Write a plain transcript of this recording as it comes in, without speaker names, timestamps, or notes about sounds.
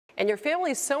And your family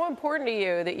is so important to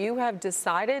you that you have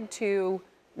decided to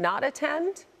not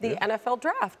attend the NFL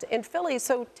draft in Philly.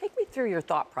 So take me through your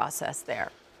thought process there.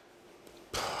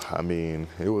 I mean,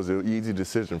 it was an easy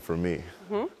decision for me.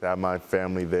 To have my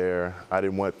family there. I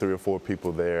didn't want 3 or 4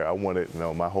 people there. I wanted,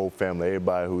 my whole family,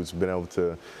 everybody who's been able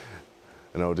to,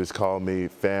 just call me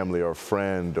family or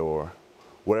friend or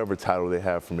whatever title they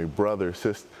have for me, brother,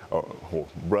 sister, or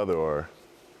brother or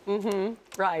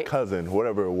right. cousin,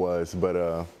 whatever it was. But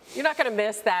you're not going to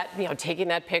miss that, taking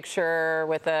that picture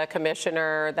with the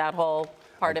commissioner, that whole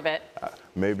part of it.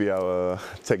 Maybe I'll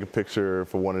take a picture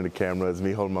for one of the cameras,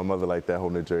 me holding my mother like that,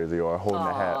 holding the jersey, or holding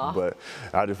the hat. But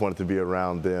I just wanted to be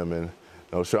around them and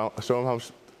show them how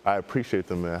I appreciate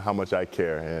them and how much I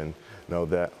care, and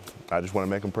that I just want to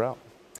make them proud.